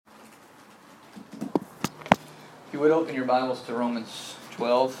If you would open your Bibles to Romans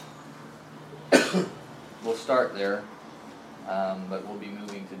 12, we'll start there, but we'll be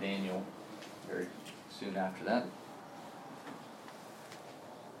moving to Daniel very soon after that.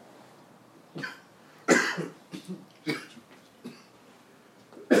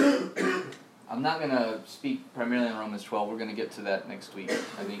 I'm not going to speak primarily on Romans 12. We're going to get to that next week,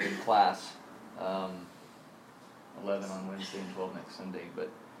 I think, in class. 11 on Wednesday and 12 next Sunday. But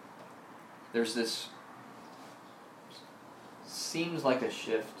there's this, seems like a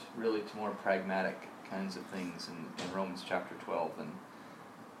shift really to more pragmatic kinds of things in Romans chapter 12. And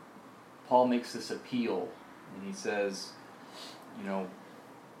Paul makes this appeal, and he says,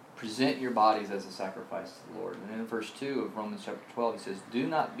 present your bodies as a sacrifice to the Lord. And in verse 2 of Romans chapter 12, he says, do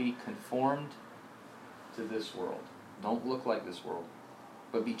not be conformed to this world. Don't look like this world,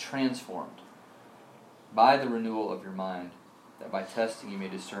 but be transformed by the renewal of your mind, that by testing you may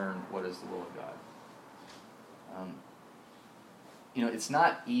discern what is the will of God. It's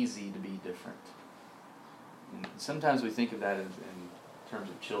not easy to be different. And sometimes we think of that in terms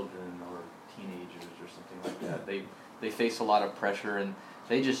of children or teenagers or something like that. They face a lot of pressure, and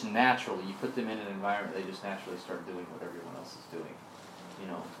they just naturally, you put them in an environment, they just naturally start doing what everyone else is doing.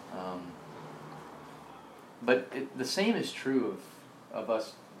 But the same is true of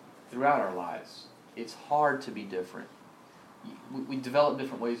us throughout our lives. It's hard to be different. We develop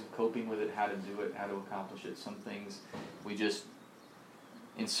different ways of coping with it, how to do it, how to accomplish it. Some things we just,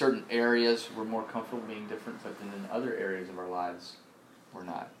 in certain areas, we're more comfortable being different, but then in other areas of our lives, we're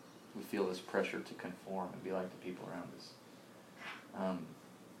not. We feel this pressure to conform and be like the people around us.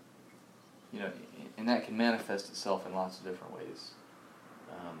 And that can manifest itself in lots of different ways.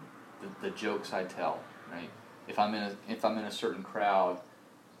 The jokes I tell, right? If I'm in a certain crowd,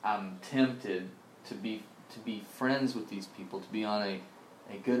 I'm tempted to be friends with these people, to be on a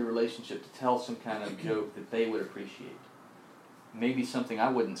good relationship, to tell some kind of joke that they would appreciate. Maybe something I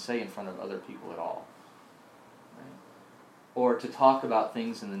wouldn't say in front of other people at all. Right? Or to talk about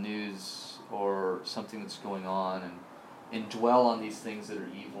things in the news or something that's going on and dwell on these things that are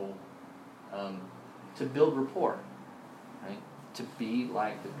evil, to build rapport, right? To be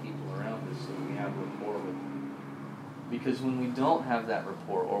like the people around us so we have rapport with them. Because when we don't have that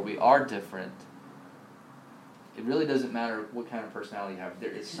rapport, or we are different, it really doesn't matter what kind of personality you have. There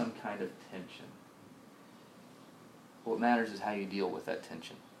is some kind of tension. What matters is how you deal with that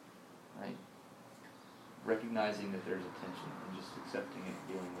tension, right? Recognizing that there's a tension and just accepting it,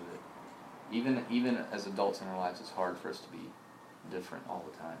 dealing with it. Even as adults in our lives, it's hard for us to be different all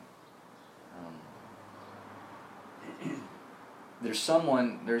the time.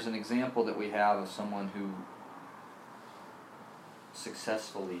 There's an example that we have of someone who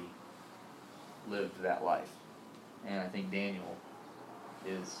successfully lived that life. And I think Daniel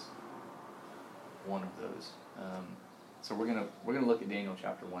is one of those. So we're gonna look at Daniel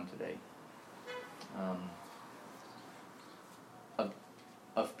chapter 1 today.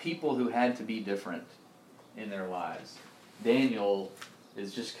 Of people who had to be different in their lives. Daniel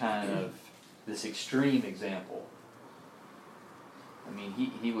is just kind of this extreme example. I mean,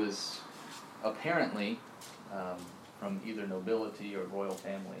 he was apparently from either nobility or royal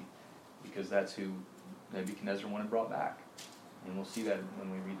family, because that's who Nebuchadnezzar wanted brought back. And we'll see that when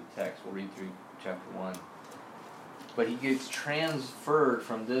we read the text. We'll read through chapter 1. But he gets transferred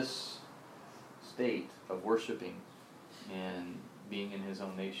from this state of worshiping and being in his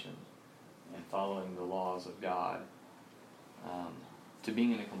own nation and following the laws of God to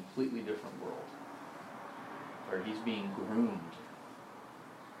being in a completely different world, where he's being groomed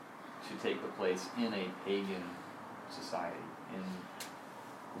to take the place in a pagan society,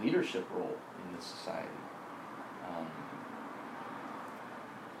 in leadership role in this society.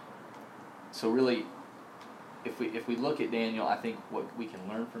 So really, if we look at Daniel, I think what we can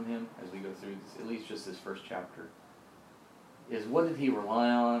learn from him as we go through this, at least just this first chapter, is what did he rely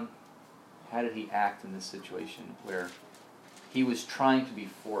on? How did he act in this situation where he was trying to be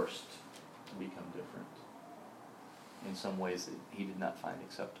forced to become different in some ways that he did not find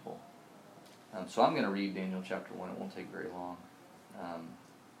acceptable? So I'm going to read Daniel chapter 1. It won't take very long.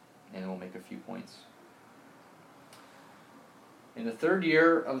 And we'll make a few points. In the 3rd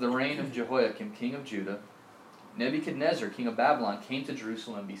year of the reign of Jehoiakim, king of Judah, Nebuchadnezzar, king of Babylon, came to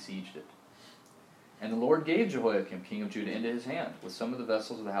Jerusalem and besieged it. And the Lord gave Jehoiakim, king of Judah, into his hand, with some of the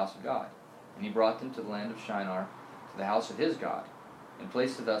vessels of the house of God. And he brought them to the land of Shinar, to the house of his God, and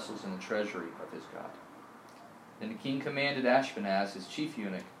placed the vessels in the treasury of his God. Then the king commanded Ashpenaz, his chief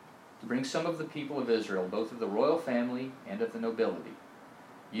eunuch, to bring some of the people of Israel, both of the royal family and of the nobility,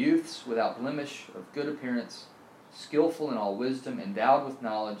 youths without blemish, of good appearance, skillful in all wisdom, endowed with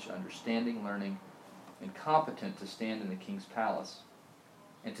knowledge, understanding, learning, and competent to stand in the king's palace,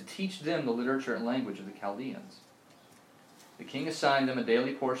 and to teach them the literature and language of the Chaldeans. The king assigned them a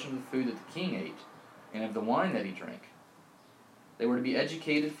daily portion of the food that the king ate, and of the wine that he drank. They were to be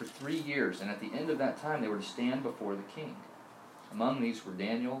educated for 3 years, and at the end of that time they were to stand before the king. Among these were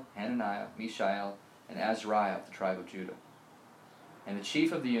Daniel, Hananiah, Mishael, and Azariah of the tribe of Judah. And the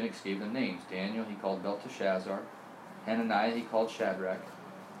chief of the eunuchs gave them names. Daniel he called Belteshazzar, Hananiah he called Shadrach,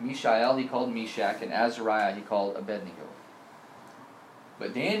 Mishael he called Meshach, and Azariah he called Abednego.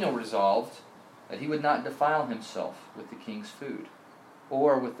 But Daniel resolved that he would not defile himself with the king's food,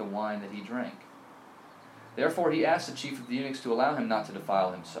 or with the wine that he drank. Therefore he asked the chief of the eunuchs to allow him not to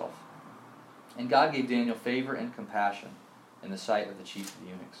defile himself. And God gave Daniel favor and compassion in the sight of the chief of the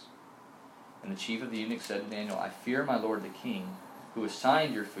eunuchs. And the chief of the eunuchs said to Daniel, I fear my lord the king, who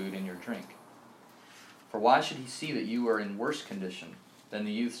assigned your food and your drink. For why should he see that you are in worse condition than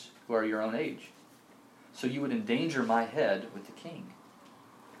the youths who are your own age? So you would endanger my head with the king.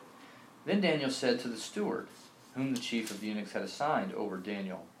 Then Daniel said to the steward, whom the chief of the eunuchs had assigned over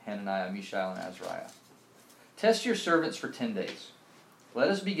Daniel, Hananiah, Mishael, and Azariah, test your servants for 10 days. Let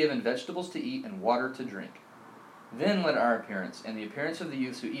us be given vegetables to eat and water to drink. Then let our appearance and the appearance of the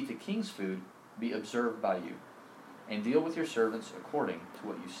youths who eat the king's food be observed by you, and deal with your servants according to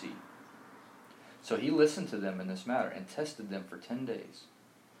what you see. So he listened to them in this matter and tested them for 10 days.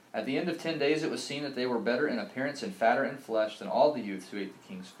 At the end of 10 days it was seen that they were better in appearance and fatter in flesh than all the youths who ate the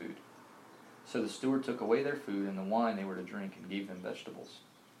king's food. So the steward took away their food and the wine they were to drink and gave them vegetables.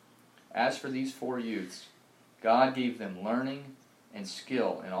 As for these 4 youths, God gave them learning and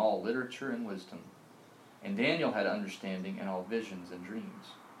skill in all literature and wisdom. And Daniel had understanding in all visions and dreams.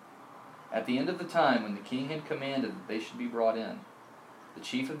 At the end of the time, when the king had commanded that they should be brought in, the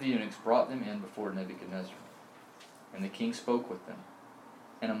chief of the eunuchs brought them in before Nebuchadnezzar. And the king spoke with them.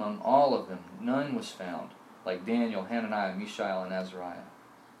 And among all of them none was found like Daniel, Hananiah, Mishael, and Azariah.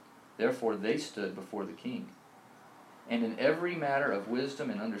 Therefore they stood before the king. And in every matter of wisdom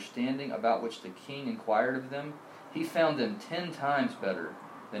and understanding about which the king inquired of them, he found them 10 times better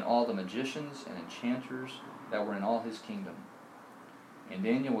than all the magicians and enchanters that were in all his kingdom. And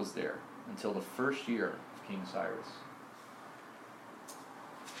Daniel was there until the first year of King Cyrus.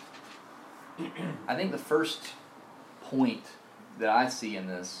 I think the first point that I see in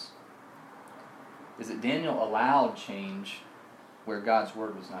this is that Daniel allowed change where God's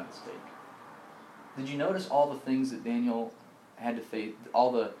word was not at stake. Did you notice all the things that Daniel had to face,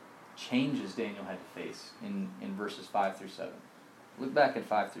 all the changes Daniel had to face in verses 5 through 7? Look back at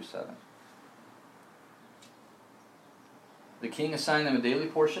 5 through 7. The king assigned them a daily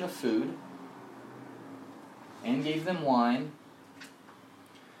portion of food and gave them wine.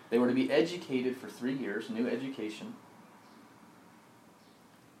 They were to be educated for 3 years, new education.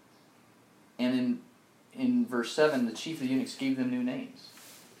 And in verse 7, the chief of the eunuchs gave them new names.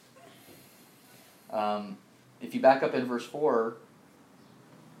 If you back up in verse 4,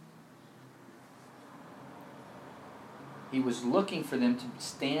 he was looking for them to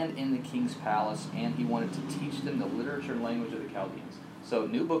stand in the king's palace, and he wanted to teach them the literature and language of the Chaldeans. So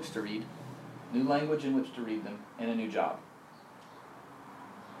new books to read, new language in which to read them, and a new job.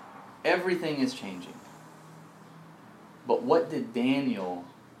 Everything is changing. But what did Daniel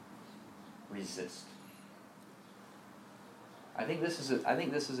resist? I think this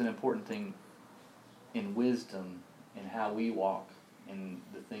is an important thing in wisdom in how we walk, in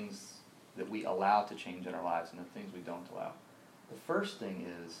the things that we allow to change in our lives and the things we don't allow. The first thing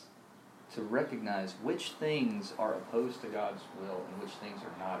is to recognize which things are opposed to God's will and which things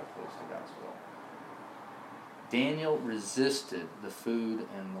are not opposed to God's will. Daniel resisted the food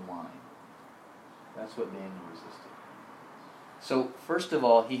and the wine. That's what Daniel resisted. So, first of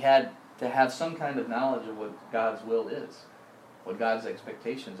all, he had to have some kind of knowledge of what God's will is, what God's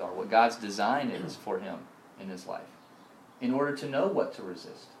expectations are, what God's design is for him in his life, in order to know what to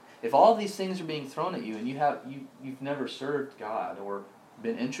resist. If all these things are being thrown at you and you've never served God or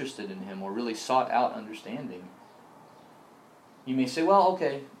been interested in him or really sought out understanding, you may say, well,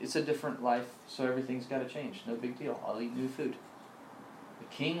 okay, it's a different life, so everything's got to change. No big deal. I'll eat new food.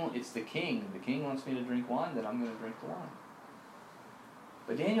 It's the king. The king wants me to drink wine, then I'm going to drink the wine.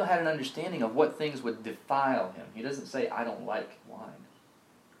 But Daniel had an understanding of what things would defile him. He doesn't say, I don't like wine.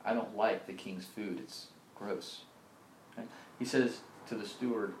 I don't like the king's food. It's gross. Okay? He says to the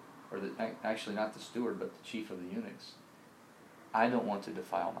steward, actually not the steward, but the chief of the eunuchs, I don't want to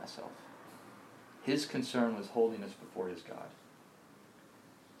defile myself. His concern was holiness before his God.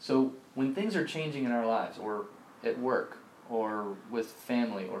 So when things are changing in our lives, or at work, or with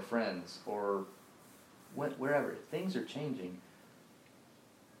family or friends, or wherever, things are changing,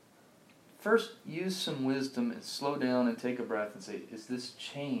 first use some wisdom and slow down and take a breath and say, is this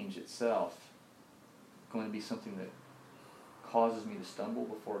change itself going to be something that causes me to stumble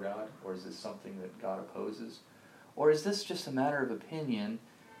before God? Or is this something that God opposes? Or is this just a matter of opinion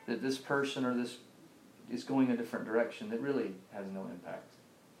that this person or this is going a different direction that really has no impact?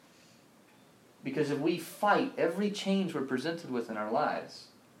 Because if we fight every change we're presented with in our lives,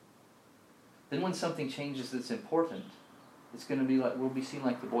 then when something changes that's important, it's going to be like, we'll be seen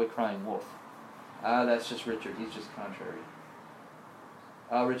like the boy crying wolf. That's just Richard. He's just contrary.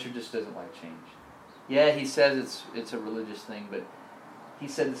 Richard just doesn't like change. Yeah, he says it's a religious thing, but he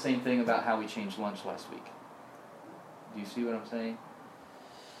said the same thing about how we changed lunch last week. Do you see what I'm saying?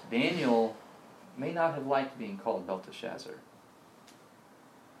 Daniel may not have liked being called Belteshazzar.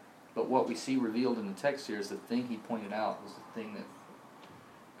 But what we see revealed in the text here is the thing he pointed out was the thing that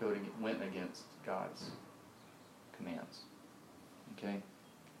went against God's commands. Okay?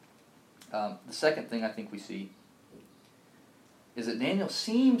 The second thing I think we see is that Daniel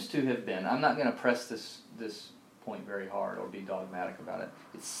seems to have been, I'm not going to press this point very hard or be dogmatic about it.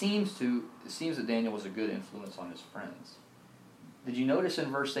 It seems that Daniel was a good influence on his friends. Did you notice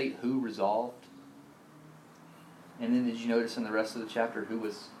in verse 8 who resolved? And then did you notice in the rest of the chapter who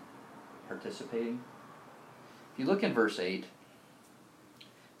was participating? If you look in verse 8, it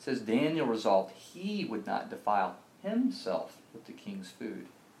says Daniel resolved he would not defile himself with the king's food.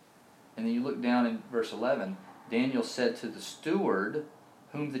 And then you look down in verse 11, Daniel said to the steward,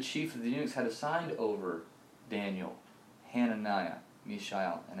 whom the chief of the eunuchs had assigned over Daniel, Hananiah,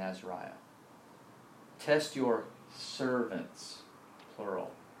 Mishael, and Azariah, test your servants,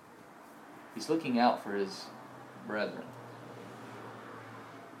 plural. He's looking out for his brethren.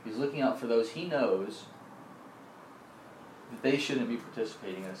 He's looking out for those he knows that they shouldn't be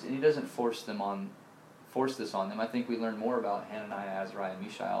participating in this. And he doesn't force this on them. I think we learn more about Hananiah, Azariah, and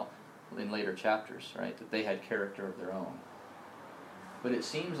Mishael in later chapters, right? That they had character of their own. But it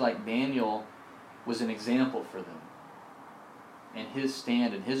seems like Daniel was an example for them. And his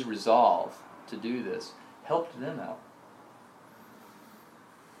stand and his resolve to do this helped them out.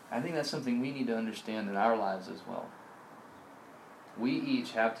 I think that's something we need to understand in our lives as well. We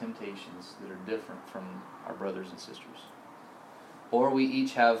each have temptations that are different from our brothers and sisters. Or we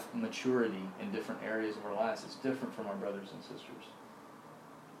each have maturity in different areas of our lives that's different from our brothers and sisters.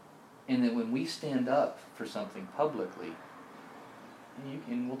 And that when we stand up for something publicly,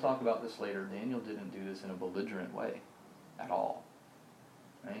 and we'll talk about this later, Daniel didn't do this in a belligerent way at all.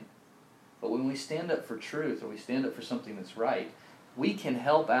 Right? But when we stand up for truth or we stand up for something that's right, we can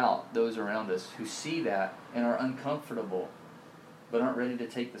help out those around us who see that and are uncomfortable but aren't ready to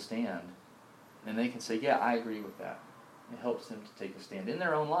take the stand. And they can say, yeah, I agree with that. It helps them to take a stand in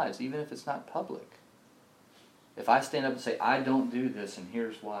their own lives, even if it's not public. If I stand up and say, I don't do this and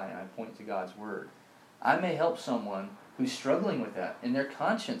here's why, and I point to God's Word, I may help someone who's struggling with that, and their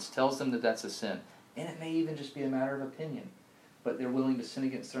conscience tells them that that's a sin. And it may even just be a matter of opinion, but they're willing to sin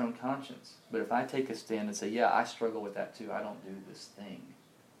against their own conscience. But if I take a stand and say, yeah, I struggle with that too, I don't do this thing,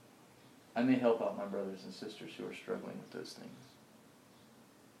 I may help out my brothers and sisters who are struggling with those things.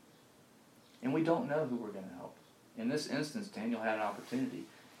 And we don't know who we're going to help. In this instance, Daniel had an opportunity.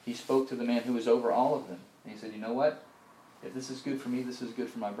 He spoke to the man who was over all of them. And he said, you know what? If this is good for me, this is good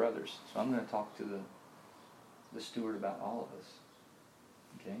for my brothers. So I'm going to talk to the steward about all of us.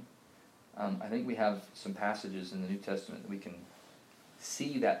 Okay? I think we have some passages in the New Testament that we can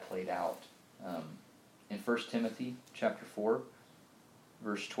see that played out. In 1 Timothy chapter 4,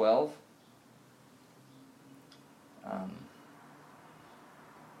 verse 12.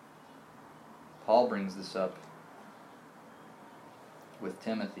 Paul brings this up with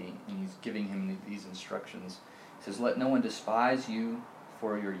Timothy, and he's giving him these instructions. He says, let no one despise you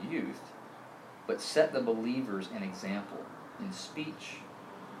for your youth, but set the believers an example in speech,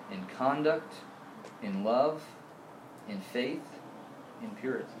 in conduct, in love, in faith, in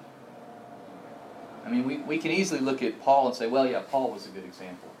purity. I mean, we can easily look at Paul and say, well, yeah, Paul was a good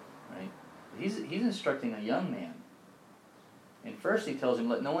example, right? He's instructing a young man. And first he tells him,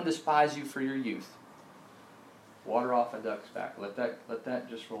 let no one despise you for your youth. Water off a duck's back. Let that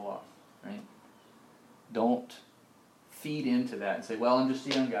just roll off, right? Don't feed into that and say, well, I'm just a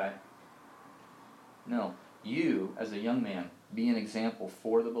young guy. No. You, as a young man, be an example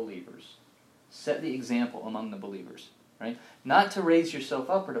for the believers. Set the example among the believers, right? Not to raise yourself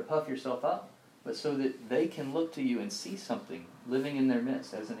up or to puff yourself up, but so that they can look to you and see something living in their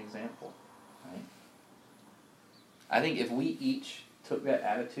midst as an example, right? I think if we each took that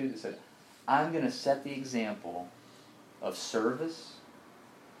attitude and said, I'm going to set the example of service,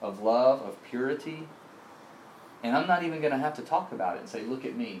 of love, of purity, And I'm not even going to have to talk about it and say, look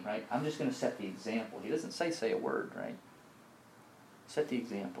at me, right? I'm just going to set the example. He doesn't say a word, right? Set the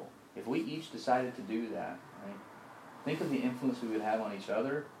example. If we each decided to do that, right? Think of the influence we would have on each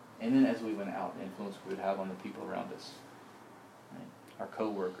other, and then as we went out, the influence we would have on the people around us. Right? Our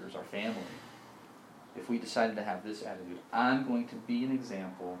co-workers, our family. If we decided to have this attitude, I'm going to be an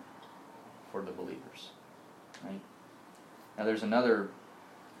example for the believers. Right? Now there's another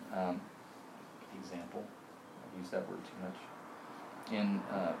example. I've used that word too much. In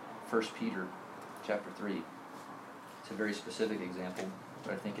 1 Peter chapter 3. It's a very specific example,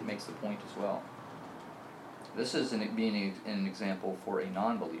 but I think it makes the point as well. This is being an example for a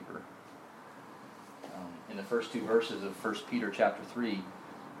non-believer. In the first two verses of 1 Peter chapter 3,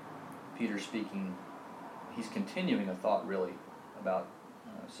 Peter's speaking, he's continuing a thought really about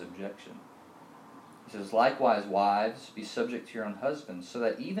subjection. He says, likewise, wives, be subject to your own husbands, so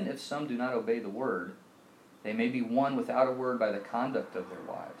that even if some do not obey the word, they may be won without a word by the conduct of their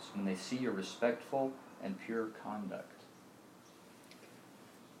wives, when they see your respectful and pure conduct.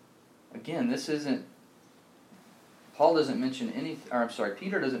 Again, this isn't, Peter doesn't mention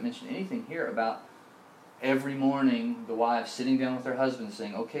anything here about every morning the wives sitting down with their husbands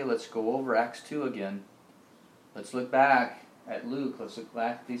saying, okay, let's go over Acts 2 again. Let's look back at Luke. Let's look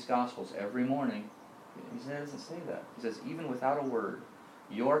back at these Gospels every morning. He doesn't say that. He says, even without a word,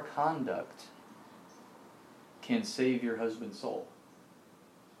 your conduct can save your husband's soul.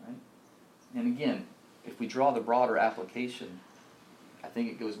 Right? And again, if we draw the broader application, I think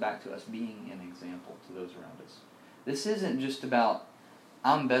it goes back to us being an example to those around us. This isn't just about,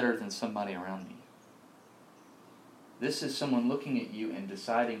 I'm better than somebody around me. This is someone looking at you and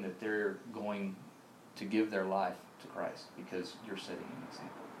deciding that they're going to give their life to Christ because you're setting an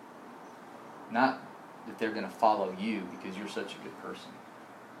example. Not that they're going to follow you because you're such a good person.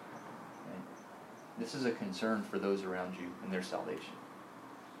 Okay? This is a concern for those around you and their salvation.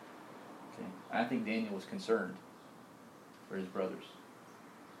 Okay? I think Daniel was concerned for his brothers.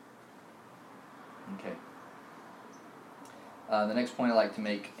 Okay. The next point I'd like to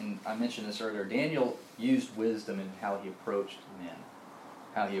make, and I mentioned this earlier, Daniel used wisdom in how he approached men,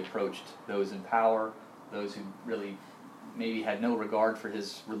 how he approached those in power, those who really maybe had no regard for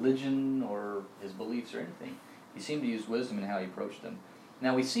his religion or his beliefs or anything. He seemed to use wisdom in how he approached them.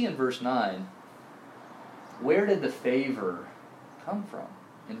 Now we see in verse 9, where did the favor come from?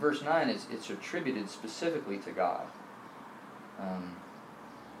 In verse 9, it's attributed specifically to God.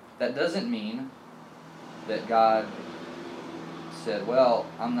 That doesn't mean that God said, well,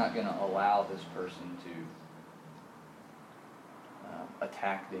 I'm not going to allow this person to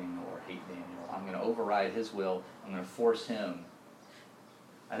attack Daniel or hate Daniel. I'm going to override his will. I'm going to force him.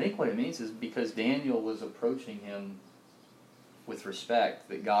 I think what it means is because Daniel was approaching him with respect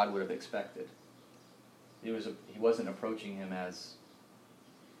that God would have expected. He wasn't approaching him as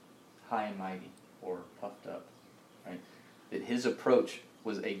high and mighty or puffed up. Right? That his approach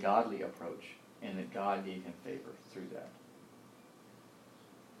was a godly approach and that God gave him favor through that.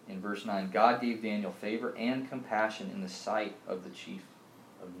 In verse 9, God gave Daniel favor and compassion in the sight of the chief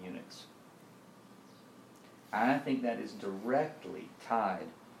of the eunuchs. I think that is directly tied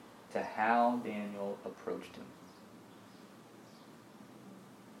to how Daniel approached him.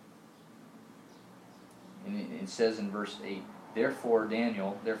 And it says in verse 8, therefore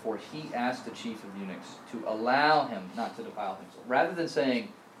he asked the chief of eunuchs to allow him not to defile himself. Rather than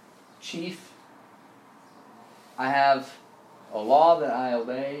saying, Chief, I have a law that I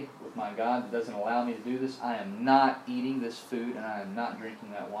obey with my God that doesn't allow me to do this. I am not eating this food and I am not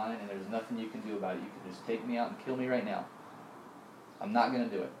drinking that wine, and there's nothing you can do about it. You can just take me out and kill me right now. I'm not going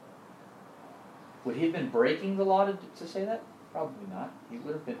to do it. Would he have been breaking the law to say that? Probably not. He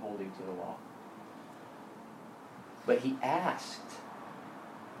would have been holding to the law. But he asked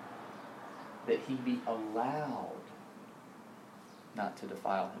that he be allowed not to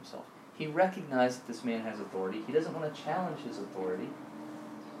defile himself. He recognized that this man has authority. He doesn't want to challenge his authority.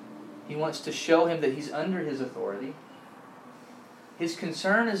 He wants to show him that he's under his authority. His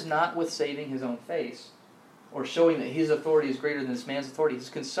concern is not with saving his own face or showing that his authority is greater than this man's authority. His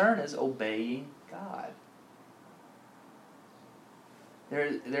concern is obeying God.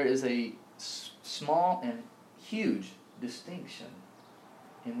 There is a small and huge distinction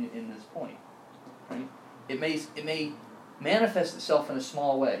in this point. Right? It may manifest itself in a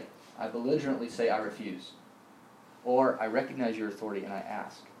small way. I belligerently say, I refuse. Or I recognize your authority and I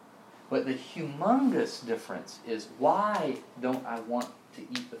ask. But the humongous difference is, why don't I want to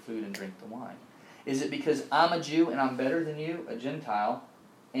eat the food and drink the wine? Is it because I'm a Jew and I'm better than you, a Gentile,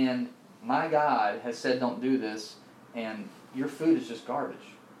 and my God has said don't do this, and your food is just garbage?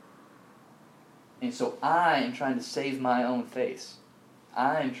 And so I am trying to save my own face.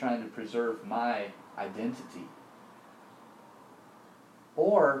 I am trying to preserve my identity.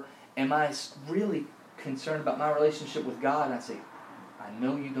 Or am I really concerned about my relationship with God? And I say, I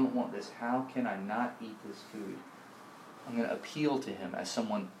know you don't want this. How can I not eat this food? I'm going to appeal to him as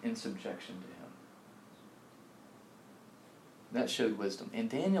someone in subjection to him. That showed wisdom. And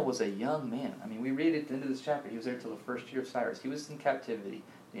Daniel was a young man. I mean, we read at the end of this chapter, he was there till the first year of Cyrus. He was in captivity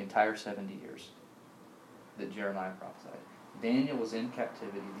the entire 70 years that Jeremiah prophesied. Daniel was in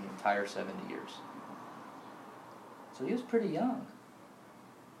captivity the entire 70 years. So he was pretty young.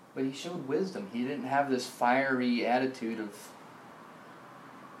 But he showed wisdom. He didn't have this fiery attitude of,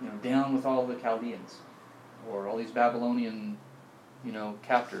 down with all the Chaldeans or all these Babylonian,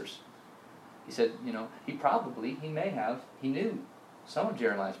 captors. He said, he knew some of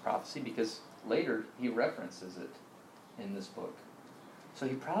Jeremiah's prophecy because later he references it in this book. So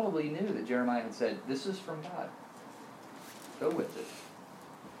he probably knew that Jeremiah had said, this is from God. Go with it.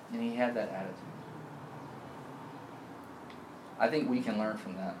 And he had that attitude. I think we can learn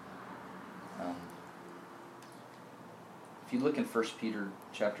from that. If you look in 1 Peter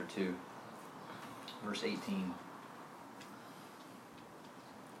chapter 2, verse 18.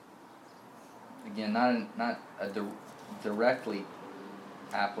 Again, not a directly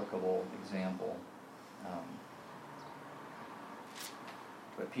applicable example.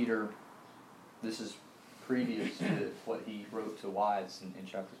 But Peter, this is previous to what he wrote to wives in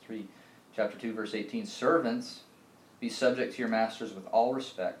chapter 3. Chapter 2, verse 18. Servants, be subject to your masters with all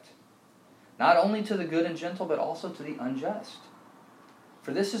respect, not only to the good and gentle, but also to the unjust.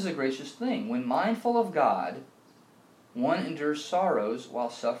 For this is a gracious thing. When mindful of God, one endures sorrows while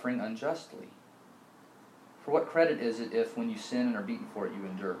suffering unjustly. For what credit is it if, when you sin and are beaten for it, you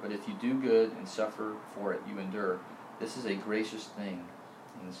endure? But if you do good and suffer for it, you endure. This is a gracious thing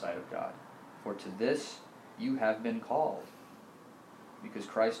in the sight of God. For to this you have been called, because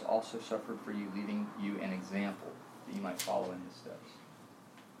Christ also suffered for you, leaving you an example, that you might follow in his steps.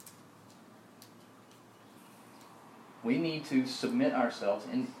 We need to submit ourselves,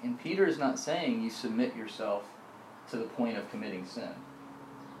 and Peter is not saying you submit yourself to the point of committing sin.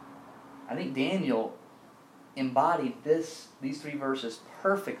 I think Daniel embodied these three verses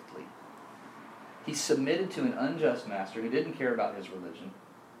perfectly. He submitted to an unjust master who didn't care about his religion,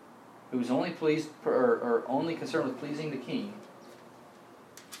 who was only only concerned with pleasing the king.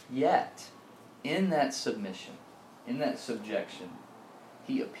 Yet, in that submission, in that subjection,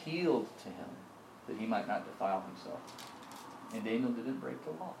 he appealed to him that he might not defile himself. And Daniel didn't break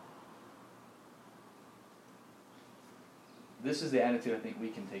the law. This is the attitude I think we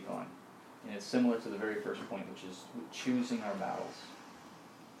can take on. And it's similar to the very first point, which is choosing our battles.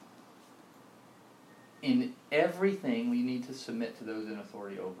 In everything, we need to submit to those in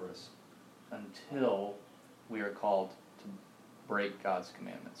authority over us until we are called to break God's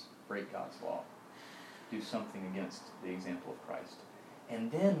commandments, break God's law, do something against the example of Christ.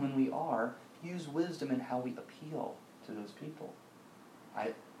 And then when we are, use wisdom in how we appeal to those people.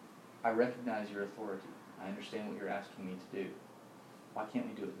 I recognize your authority. I understand what you're asking me to do. Why can't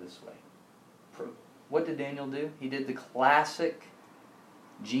we do it this way? What did Daniel do? He did the classic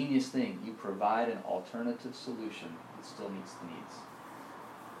genius thing. You provide an alternative solution that still meets the needs.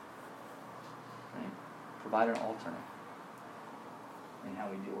 Right? Provide an alternate in how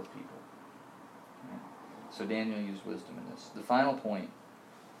we deal with people. Right? So Daniel used wisdom in this. The final point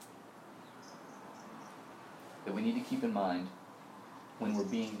that we need to keep in mind when we're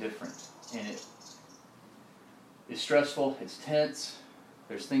being different, and it is stressful, it's tense,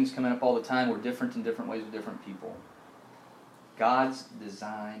 there's things coming up all the time, we're different in different ways with different people. God's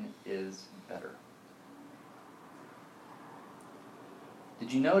design is better.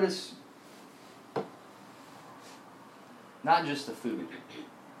 Did you notice not just the food?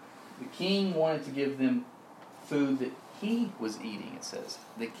 The king wanted to give them food that he was eating, it says.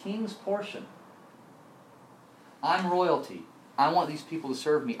 The king's portion. I'm royalty. I want these people to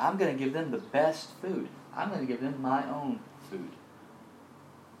serve me. I'm going to give them the best food. I'm going to give them my own food.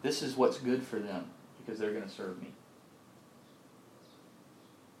 This is what's good for them because they're going to serve me.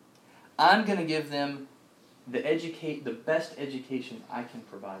 I'm going to give them the best education I can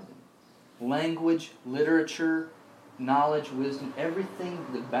provide them. Language, literature, knowledge, wisdom, everything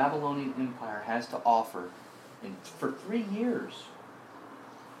the Babylonian Empire has to offer. And for 3 years,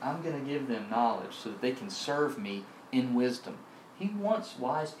 I'm going to give them knowledge so that they can serve me in wisdom. He wants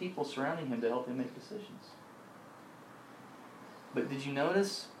wise people surrounding him to help him make decisions. But did you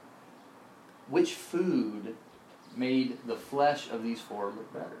notice which food made the flesh of these four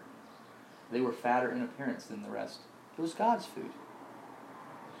look better? They were fatter in appearance than the rest. It was God's food.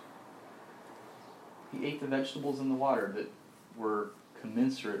 He ate the vegetables in the water that were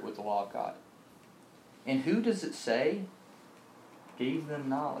commensurate with the law of God. And who does it say gave them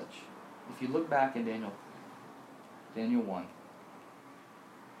knowledge? If you look back in Daniel 1,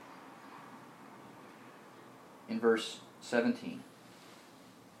 in verse 17.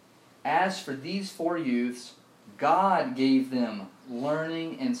 As for these 4 youths, God gave them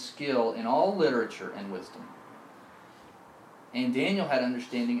learning and skill in all literature and wisdom. And Daniel had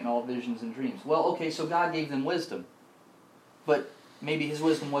understanding in all visions and dreams. Well, okay, so God gave them wisdom. But maybe his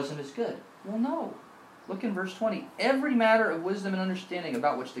wisdom wasn't as good. Well, no. Look in verse 20. Every matter of wisdom and understanding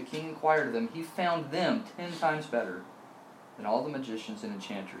about which the king inquired of them, he found them 10 times better than all the magicians and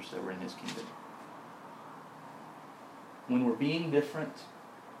enchanters that were in his kingdom. When we're being different,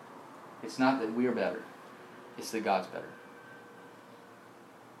 it's not that we're better. It's that God's better.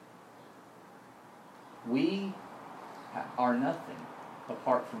 We are nothing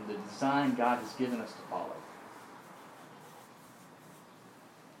apart from the design God has given us to follow.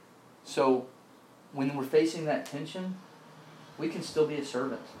 So, when we're facing that tension, we can still be a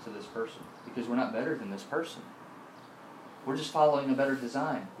servant to this person because we're not better than this person. We're just following a better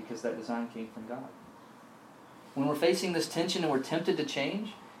design because that design came from God. When we're facing this tension and we're tempted to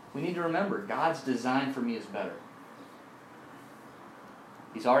change, we need to remember God's design for me is better.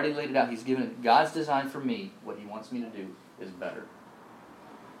 He's already laid it out. He's given it. God's design for me, what he wants me to do, is better.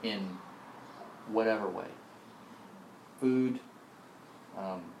 In whatever way. Food,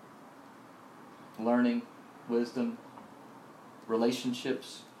 learning, wisdom,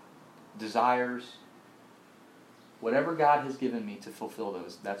 relationships, desires. Whatever God has given me to fulfill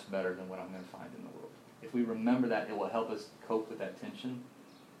those, that's better than what I'm going to find in the world. If we remember that, it will help us cope with that tension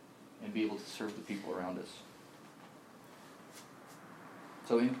and be able to serve the people around us.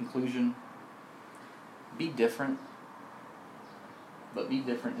 So in conclusion, be different, but be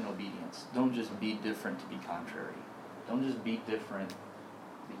different in obedience. Don't just be different to be contrary. Don't just be different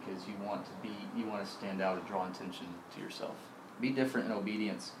because you want to stand out and draw attention to yourself. Be different in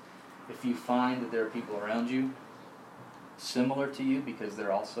obedience. If you find that there are people around you similar to you because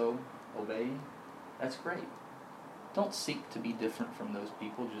they're also obeying, that's great. Don't seek to be different from those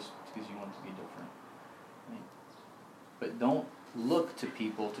people just because you want to be different. Right? But don't look to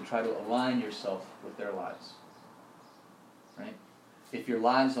people to try to align yourself with their lives. Right? If your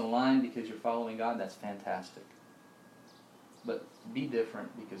lives align because you're following God, that's fantastic. But be different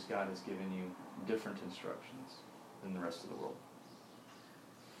because God has given you different instructions than the rest of the world.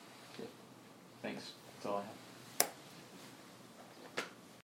 Okay. Thanks. That's all I have.